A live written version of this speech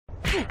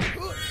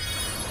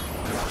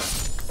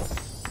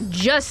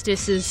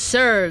Justice is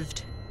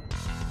served.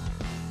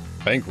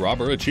 Bank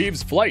robber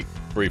achieves flight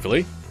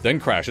briefly, then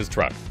crashes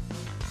truck.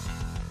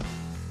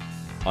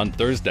 On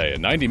Thursday, a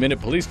 90-minute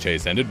police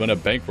chase ended when a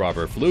bank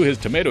robber flew his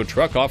tomato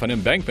truck off an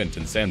embankment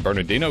in San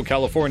Bernadino,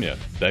 California,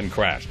 then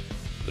crashed.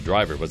 The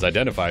driver was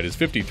identified as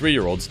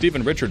 53-year-old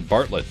Stephen Richard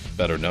Bartlett,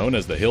 better known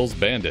as the Hills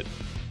Bandit.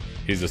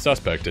 He's a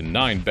suspect in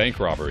 9 bank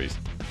robberies.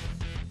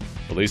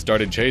 Police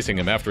started chasing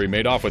him after he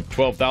made off with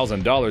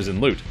 $12,000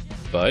 in loot,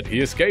 but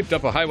he escaped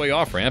up a highway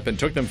off-ramp and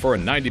took them for a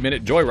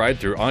 90-minute joyride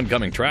through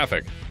oncoming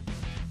traffic.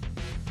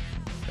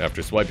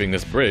 After swiping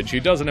this bridge, he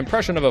does an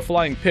impression of a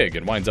flying pig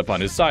and winds up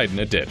on his side in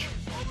a ditch.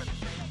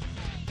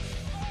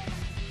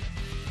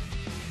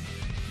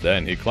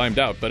 Then he climbed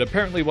out, but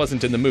apparently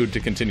wasn't in the mood to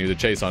continue the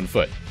chase on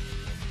foot.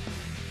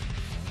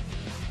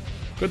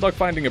 Good luck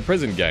finding a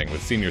prison gang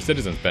with senior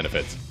citizens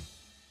benefits.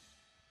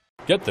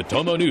 Get the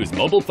Tomo News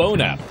mobile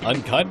phone app,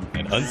 uncut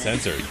and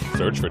uncensored.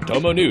 Search for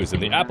Tomo News in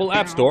the Apple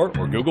App Store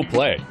or Google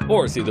Play,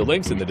 or see the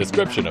links in the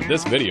description of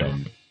this video.